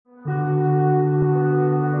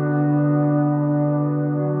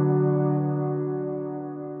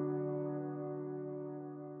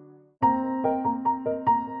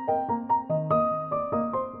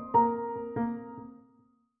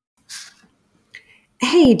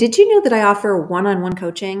Hey, did you know that I offer one-on-one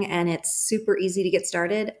coaching and it's super easy to get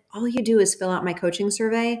started? All you do is fill out my coaching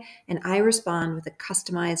survey and I respond with a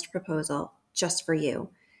customized proposal just for you.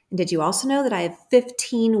 And did you also know that I have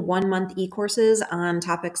 15 one-month e-courses on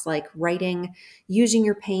topics like writing, using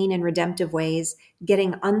your pain in redemptive ways,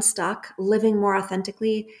 getting unstuck, living more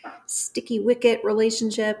authentically, sticky wicket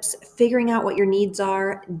relationships, figuring out what your needs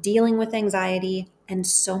are, dealing with anxiety, and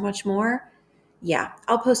so much more? Yeah,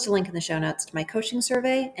 I'll post a link in the show notes to my coaching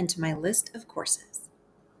survey and to my list of courses.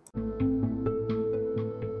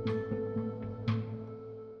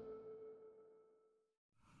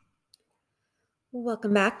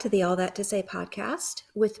 Welcome back to the All That to Say podcast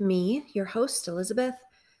with me, your host, Elizabeth.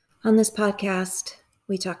 On this podcast,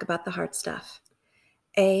 we talk about the hard stuff.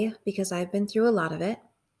 A, because I've been through a lot of it.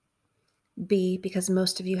 B, because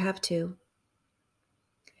most of you have too.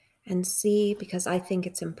 And C, because I think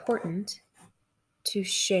it's important to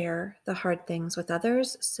share the hard things with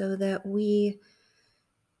others so that we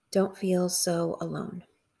don't feel so alone.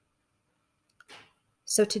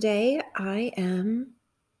 So today I am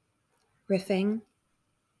riffing.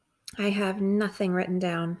 I have nothing written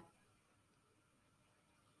down.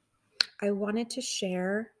 I wanted to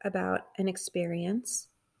share about an experience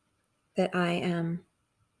that I am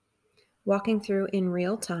walking through in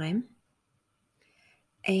real time.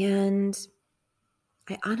 And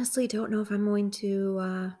I honestly don't know if I'm going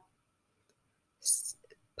to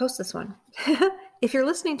post this one. If you're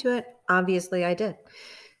listening to it, obviously I did.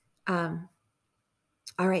 All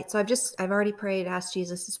right, so I've already prayed, asked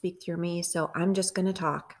Jesus to speak through me, so I'm just going to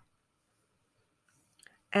talk.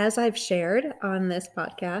 As I've shared on this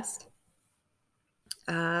podcast,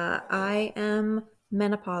 I am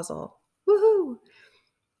menopausal. Woohoo!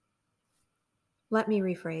 Let me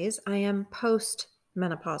rephrase. I am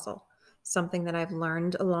post-menopausal. Something that I've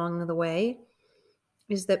learned along the way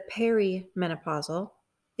is that perimenopausal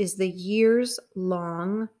is the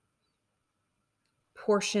years-long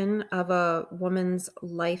portion of a woman's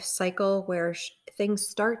life cycle where things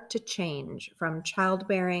start to change from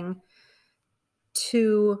childbearing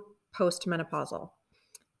to postmenopausal.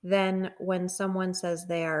 Then when someone says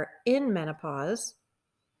they are in menopause,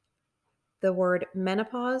 the word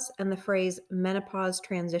menopause and the phrase menopause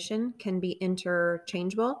transition can be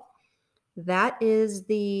interchangeable. That is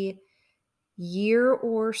the year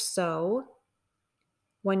or so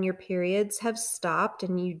when your periods have stopped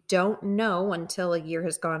and you don't know until a year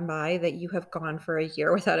has gone by that you have gone for a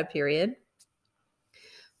year without a period.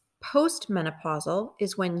 Postmenopausal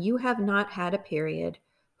is when you have not had a period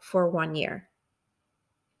for 1 year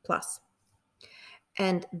plus.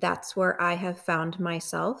 And that's where I have found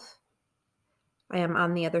myself. I am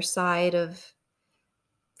on the other side of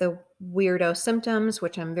the weirdo symptoms,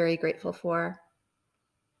 which I'm very grateful for.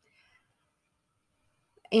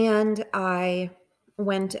 And I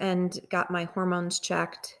went and got my hormones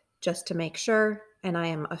checked just to make sure. And I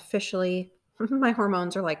am officially, my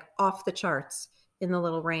hormones are like off the charts in the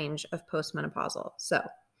little range of postmenopausal. So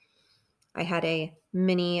I had a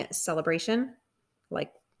mini celebration,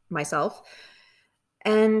 like myself,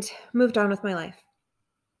 and moved on with my life.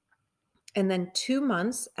 And then 2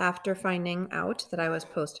 months after finding out that I was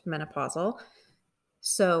postmenopausal,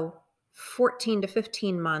 so 14 to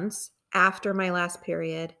 15 months after my last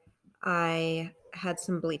period, I had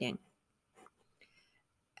some bleeding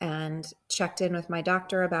and checked in with my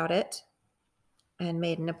doctor about it and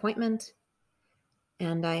made an appointment.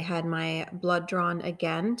 And I had my blood drawn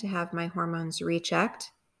again to have my hormones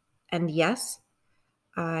rechecked. And yes,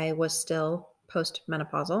 I was still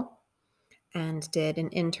postmenopausal and did an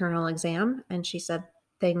internal exam. And she said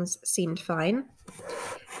things seemed fine.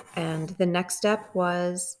 And the next step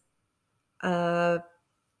was a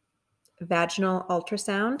vaginal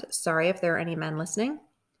ultrasound. Sorry if there are any men listening.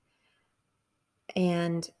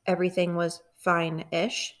 And everything was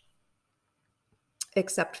fine-ish,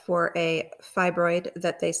 except for a fibroid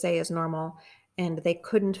that they say is normal. And they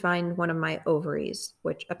couldn't find one of my ovaries,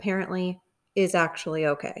 which apparently is actually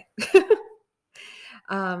okay.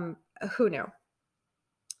 Who knew?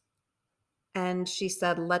 And she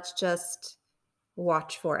said, let's just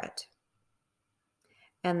watch for it.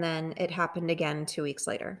 And then it happened again 2 weeks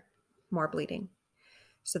later, more bleeding.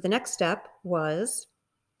 So the next step was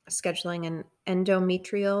scheduling an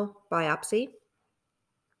endometrial biopsy.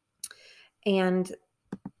 And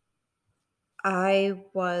I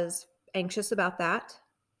was anxious about that.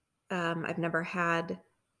 I've never had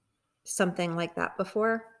something like that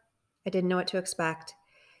before. I didn't know what to expect.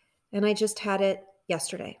 And I just had it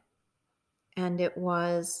yesterday. And it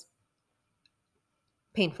was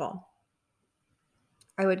painful.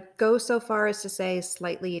 I would go so far as to say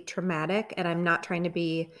slightly traumatic, and I'm not trying to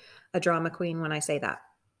be a drama queen when I say that.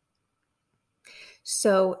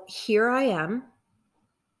 So here I am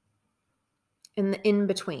in the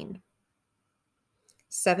in-between.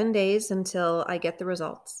 7 days until I get the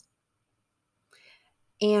results.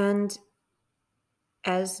 And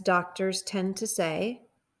as doctors tend to say,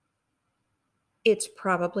 it's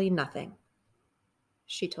probably nothing,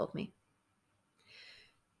 she told me.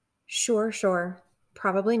 Sure,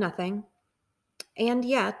 probably nothing. And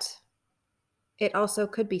yet, it also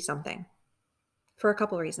could be something for a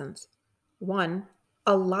couple reasons. One,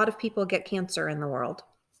 a lot of people get cancer in the world.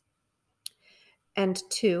 And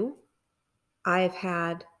two, I've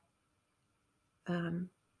had,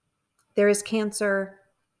 there is cancer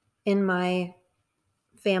in my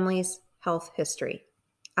family's health history.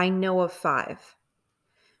 I know of 5,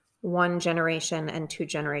 1 generation and 2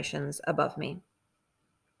 generations above me.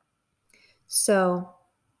 So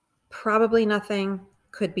probably nothing,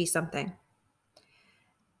 could be something.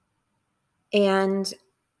 And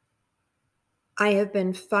I have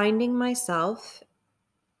been finding myself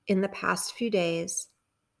in the past few days.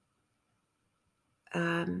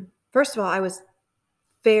 First of all, I was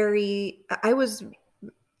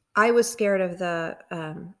scared of the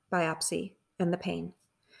biopsy and the pain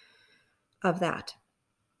of that.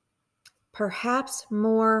 Perhaps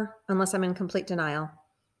more, unless I'm in complete denial,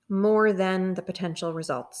 more than the potential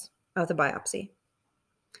results of the biopsy.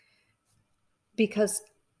 Because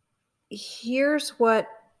here's what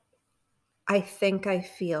I think I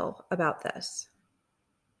feel about this.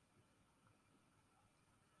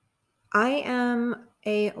 I am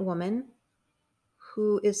a woman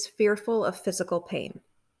who is fearful of physical pain.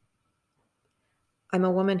 I'm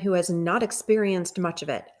a woman who has not experienced much of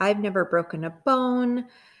it. I've never broken a bone.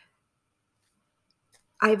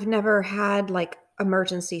 I've never had like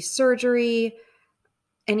emergency surgery.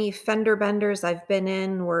 Any fender benders I've been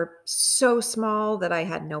in were so small that I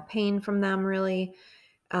had no pain from them, really.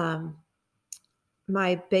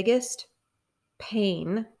 My biggest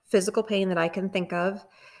pain, physical pain that I can think of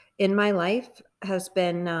in my life has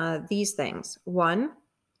been these things. One,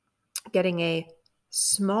 getting a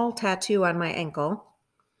small tattoo on my ankle,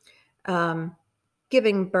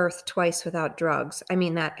 giving birth twice without drugs. I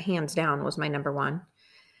mean, that hands down was my number one.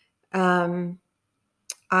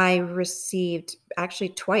 I received actually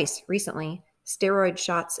twice recently steroid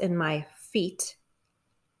shots in my feet.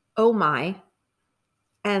 Oh my.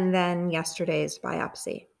 And then yesterday's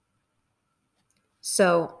biopsy.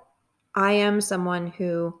 So I am someone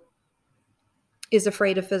who is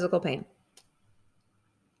afraid of physical pain.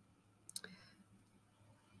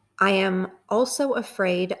 I am also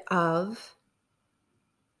afraid of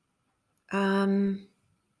the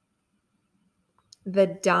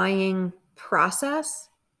dying process,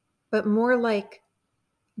 but more like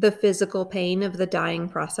the physical pain of the dying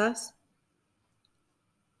process.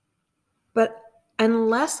 But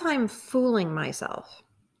unless I'm fooling myself,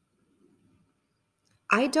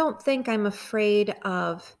 I don't think I'm afraid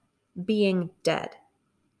of being dead.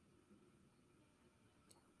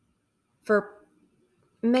 For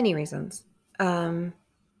many reasons. One,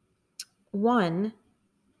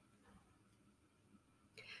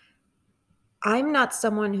 I'm not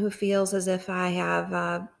someone who feels as if I have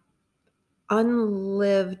a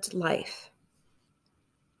unlived life.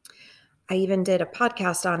 I even did a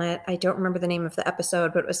podcast on it. I don't remember the name of the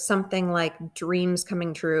episode, but it was something like dreams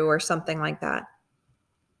coming true or something like that.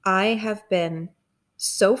 I have been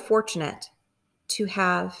so fortunate to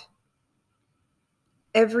have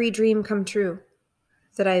every dream come true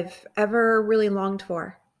that I've ever really longed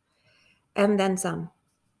for, and then some.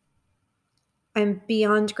 I'm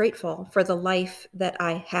beyond grateful for the life that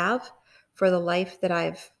I have, for the life that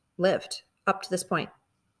I've lived up to this point.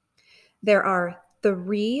 There are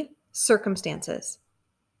 3 circumstances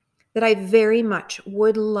that I very much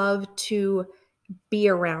would love to be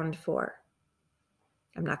around for.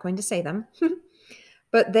 I'm not going to say them,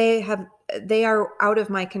 but they are out of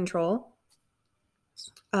my control.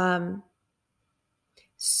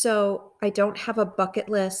 So I don't have a bucket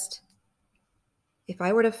list. If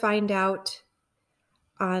I were to find out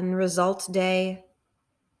on results day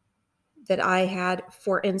that I had,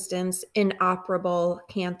 for instance, inoperable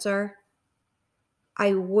cancer,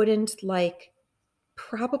 I wouldn't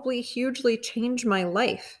probably hugely change my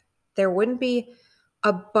life. There wouldn't be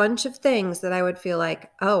a bunch of things that I would feel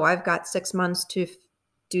like, oh, I've got 6 months to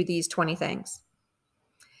do these 20 things.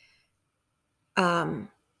 And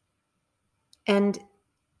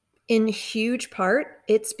in huge part,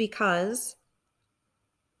 it's because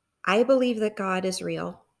I believe that God is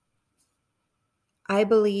real. I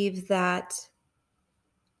believe that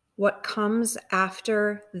what comes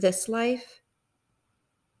after this life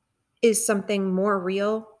is something more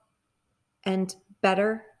real and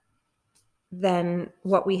better than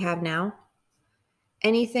what we have now.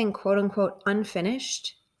 Anything quote unquote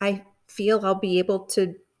unfinished, I feel I'll be able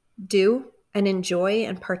to do and enjoy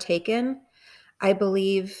and partake in. I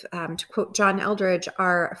believe, to quote John Eldridge,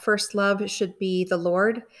 our first love should be the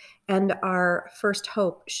Lord, and our first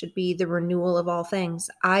hope should be the renewal of all things.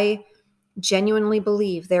 I genuinely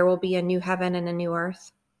believe there will be a new heaven and a new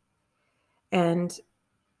earth, and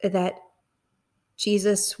that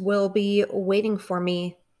Jesus will be waiting for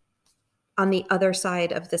me on the other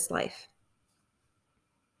side of this life.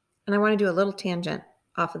 And I want to do a little tangent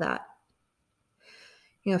off of that.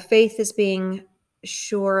 Faith is being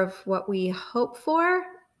sure of what we hope for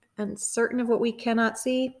and certain of what we cannot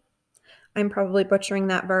see. I'm probably butchering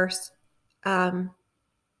that verse. But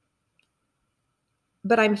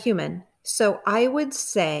I'm human. So I would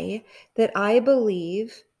say that I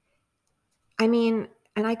believe, and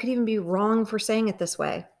I could even be wrong for saying it this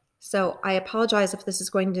way. So I apologize if this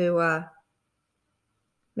is going to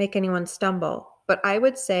make anyone stumble. But I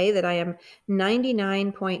would say that I am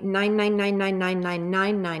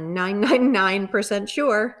 99.99999999999%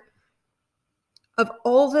 sure of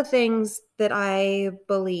all the things that I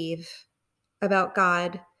believe about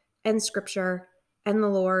God and Scripture and the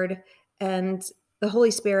Lord and the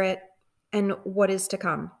Holy Spirit and what is to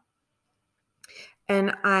come.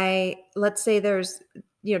 And let's say there's,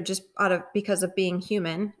 just because of being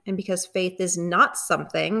human and because faith is not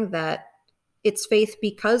something that it's faith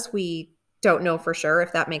because we don't know for sure,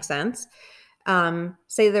 if that makes sense.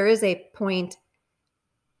 Say there is a point,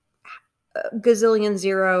 gazillion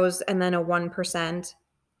zeros, and then a 1%,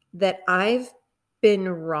 that I've been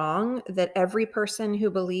wrong, that every person who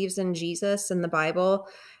believes in Jesus and the Bible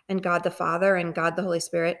and God the Father and God the Holy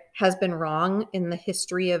Spirit has been wrong in the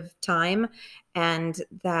history of time, and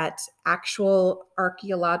that actual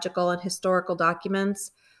archaeological and historical documents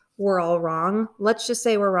were all wrong. Let's just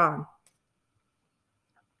say we're wrong.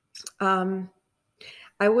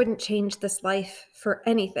 I wouldn't change this life for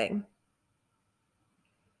anything,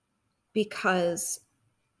 because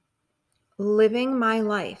living my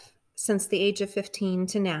life since the age of 15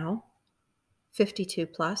 to now, 52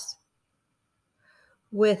 plus,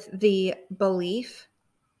 with the belief,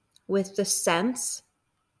 with the sense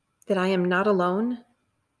that I am not alone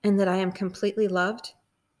and that I am completely loved,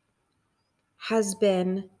 has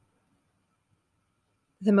been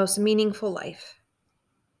the most meaningful life.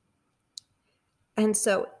 And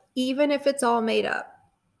so even if it's all made up,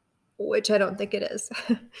 which I don't think it is,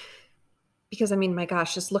 because my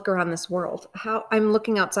gosh, just look around this world. I'm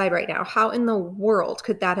looking outside right now. How in the world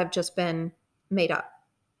could that have just been made up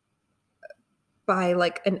by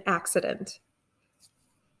like an accident?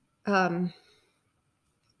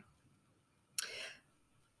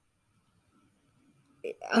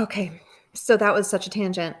 Okay, so that was such a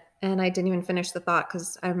tangent, and I didn't even finish the thought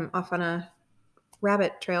because I'm off on a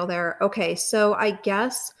rabbit trail there. Okay, so I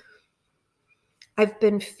guess I've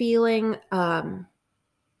been feeling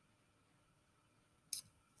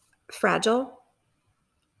fragile.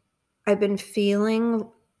 I've been feeling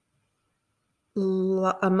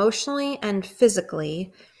emotionally and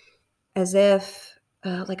physically as if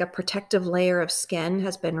like a protective layer of skin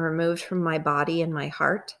has been removed from my body and my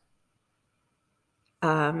heart.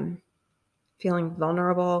 Feeling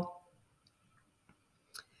vulnerable.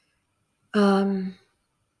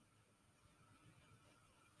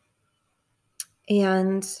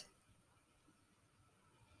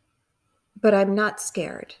 But I'm not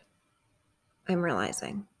scared. I'm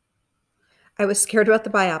realizing. I was scared about the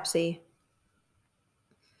biopsy,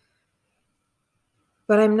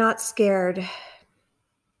 but I'm not scared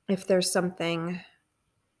if there's something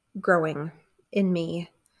growing in me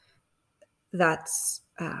that's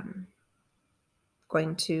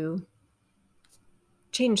going to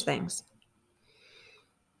change things.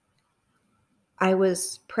 I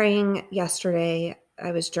was praying yesterday.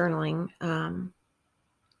 I was journaling, and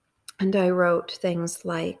I wrote things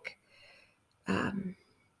like,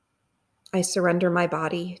 I surrender my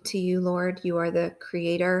body to you, Lord. You are the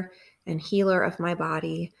creator and healer of my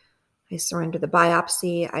body. I surrender the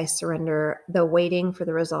biopsy. I surrender the waiting for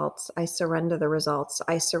the results. I surrender the results.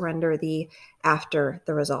 I surrender the after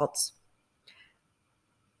the results.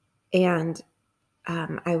 And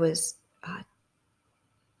I was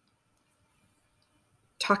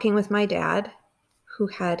talking with my dad, who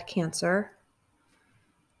had cancer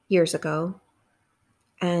years ago.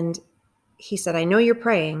 And he said, I know you're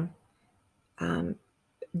praying.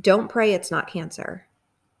 Don't pray it's not cancer.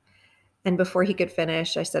 And before he could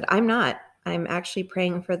finish, I said, I'm not. I'm actually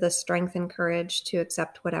praying for the strength and courage to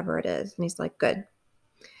accept whatever it is. And he's like, good.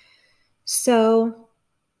 So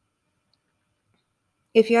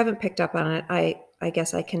If you haven't picked up on it, I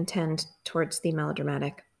guess I can tend towards the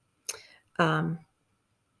melodramatic. Um,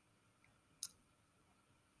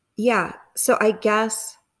 yeah, so I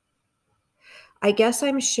guess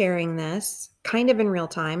I'm sharing this kind of in real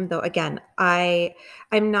time, though again, I'm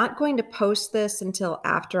not going to post this until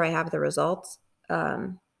after I have the results.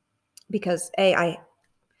 Because I'm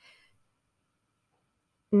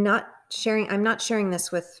not sharing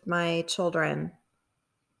this with my children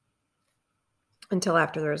until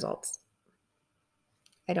after the results.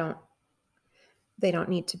 They don't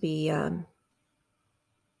need to be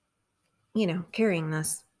carrying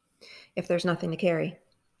this if there's nothing to carry.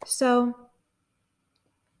 So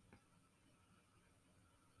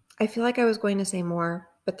I feel like I was going to say more,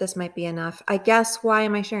 but this might be enough. I guess, why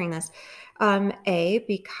am I sharing this?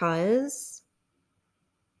 Because,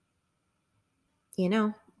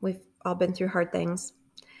 we've all been through hard things.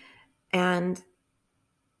 And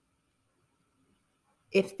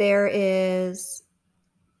if there's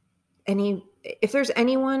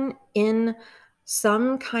anyone in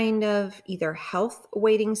some kind of either health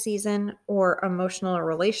waiting season or emotional or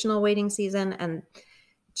relational waiting season, and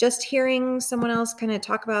just hearing someone else kind of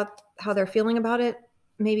talk about how they're feeling about it,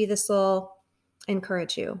 maybe this will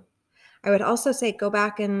encourage you. I would also say go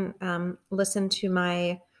back and listen to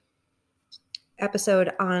my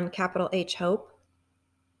episode on capital H hope,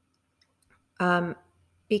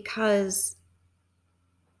 because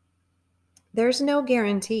there's no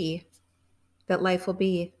guarantee that life will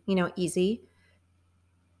be, easy.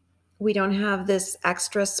 We don't have this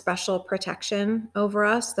extra special protection over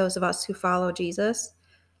us, those of us who follow Jesus.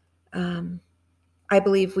 I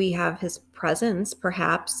believe we have his presence,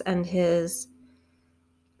 perhaps, and his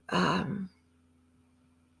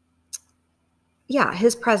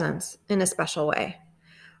his presence in a special way.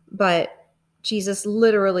 But Jesus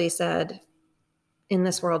literally said, in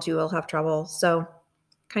this world you will have trouble. So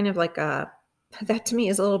kind of like that to me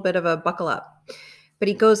is a little bit of a buckle up. But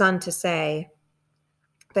he goes on to say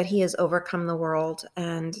that he has overcome the world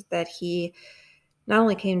and that he not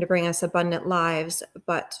only came to bring us abundant lives,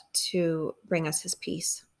 but to bring us his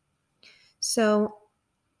peace. So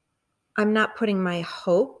I'm not putting my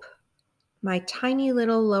hope, my tiny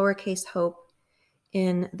little lowercase hope,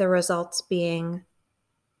 in the results being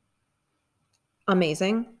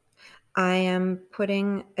amazing. I am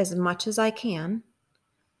putting as much as I can.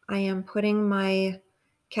 I am putting my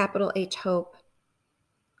capital H hope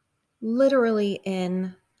literally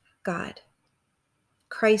in God.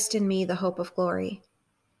 Christ in me, the hope of glory.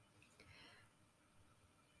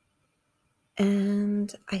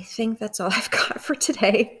 And I think that's all I've got for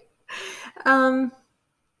today.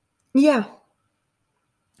 Yeah.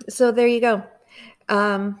 So there you go.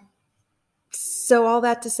 So all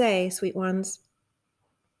that to say, sweet ones,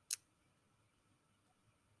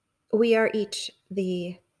 we are each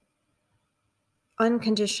the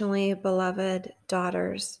unconditionally beloved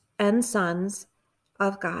daughters and sons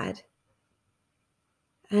of God.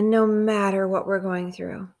 And no matter what we're going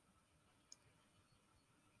through,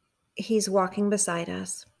 he's walking beside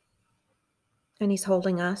us, and he's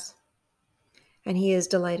holding us, and he is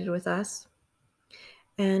delighted with us.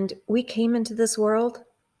 And we came into this world,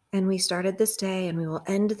 and we started this day, and we will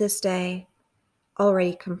end this day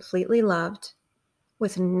already completely loved,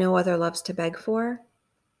 with no other loves to beg for,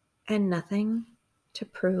 and nothing to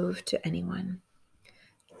prove to anyone.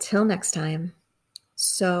 Till next time,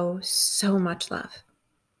 so much love.